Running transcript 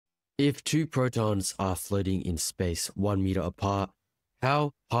If two protons are floating in space 1 meter apart,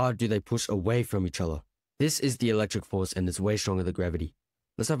 how hard do they push away from each other? This is the electric force and it's way stronger than gravity.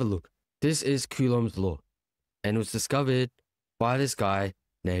 Let's have a look. This is Coulomb's law, and it was discovered by this guy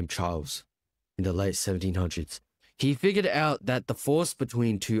named Charles in the late 1700s. He figured out that the force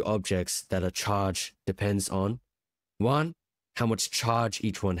between two objects that are charged depends on 1, how much charge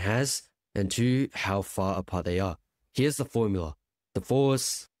each one has, and 2, how far apart they are. Here's the formula. The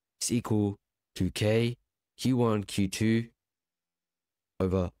force is equal to K Q1 Q2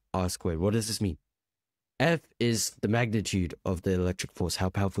 over R squared. What does this mean? F is the magnitude of the electric force, how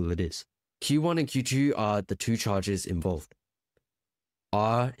powerful it is. Q1 and Q2 are the two charges involved.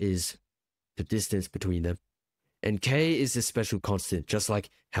 R is the distance between them. And K is a special constant, just like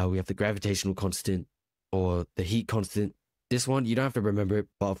how we have the gravitational constant or the heat constant. This one, you don't have to remember it,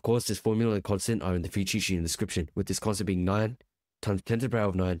 but of course, this formula and constant are in the free cheat sheet in the description, with this constant being 9 times 10 to the power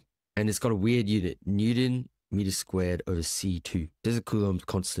of 9. And it's got a weird unit, Newton meter squared over C2. This is Coulomb's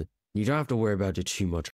constant. You don't have to worry about it too much.